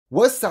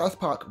Was South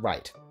Park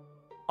right?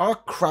 Are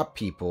crab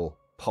people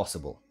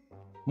possible?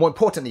 More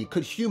importantly,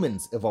 could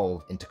humans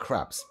evolve into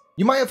crabs?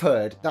 You might have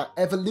heard that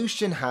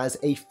evolution has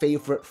a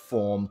favorite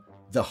form,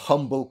 the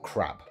humble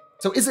crab.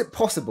 So is it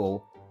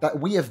possible that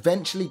we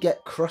eventually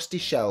get crusty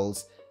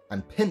shells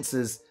and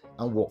pincers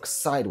and walk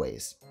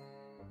sideways?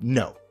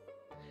 No.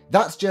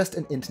 That's just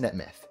an internet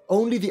myth.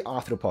 Only the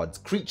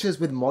arthropods,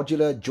 creatures with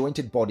modular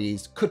jointed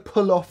bodies, could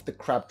pull off the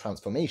crab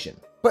transformation.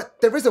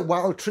 But there is a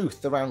wild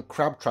truth around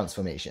crab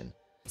transformation.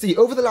 See,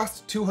 over the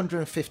last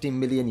 250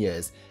 million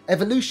years,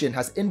 evolution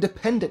has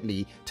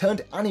independently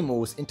turned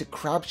animals into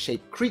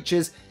crab-shaped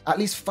creatures at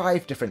least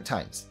 5 different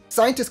times.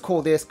 Scientists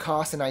call this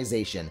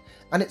carcinization,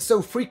 and it's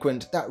so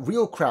frequent that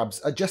real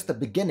crabs are just the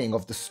beginning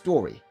of the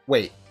story.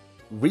 Wait,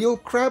 real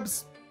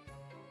crabs?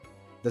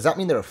 Does that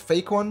mean there are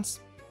fake ones?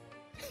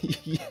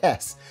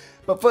 Yes,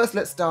 but first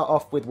let's start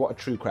off with what a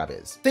true crab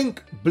is.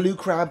 Think blue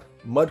crab,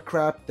 mud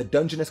crab, the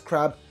Dungeness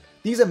crab.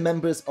 These are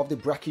members of the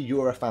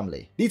Brachyura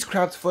family. These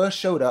crabs first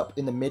showed up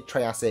in the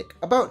mid-Triassic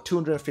about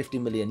 250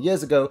 million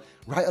years ago,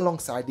 right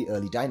alongside the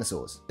early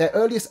dinosaurs. Their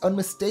earliest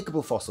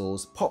unmistakable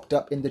fossils popped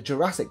up in the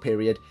Jurassic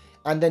period,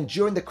 and then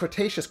during the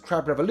Cretaceous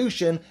crab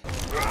revolution,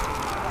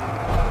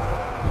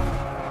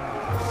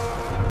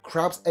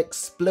 crabs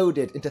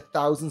exploded into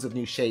thousands of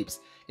new shapes,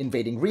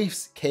 invading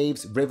reefs,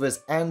 caves,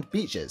 rivers, and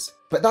beaches.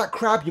 But that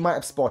crab you might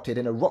have spotted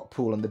in a rock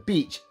pool on the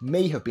beach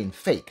may have been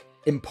fake.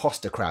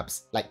 Imposter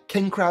crabs, like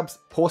king crabs,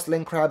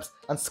 porcelain crabs,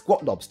 and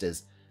squat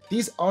lobsters.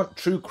 These aren't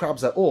true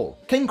crabs at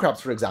all. King crabs,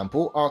 for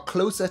example, are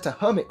closer to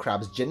hermit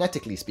crabs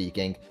genetically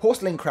speaking.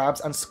 Porcelain crabs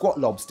and squat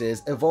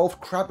lobsters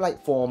evolved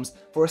crab-like forms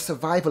for a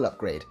survival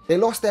upgrade. They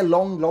lost their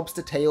long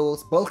lobster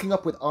tails, bulking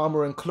up with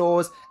armor and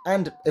claws,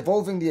 and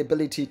evolving the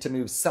ability to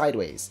move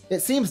sideways. It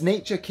seems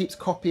nature keeps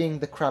copying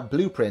the crab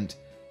blueprint,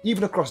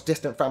 even across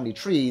distant family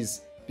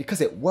trees,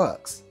 because it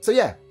works. So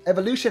yeah,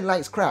 evolution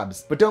likes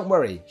crabs, but don't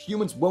worry,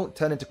 humans won't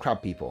turn into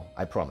crab people,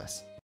 I promise.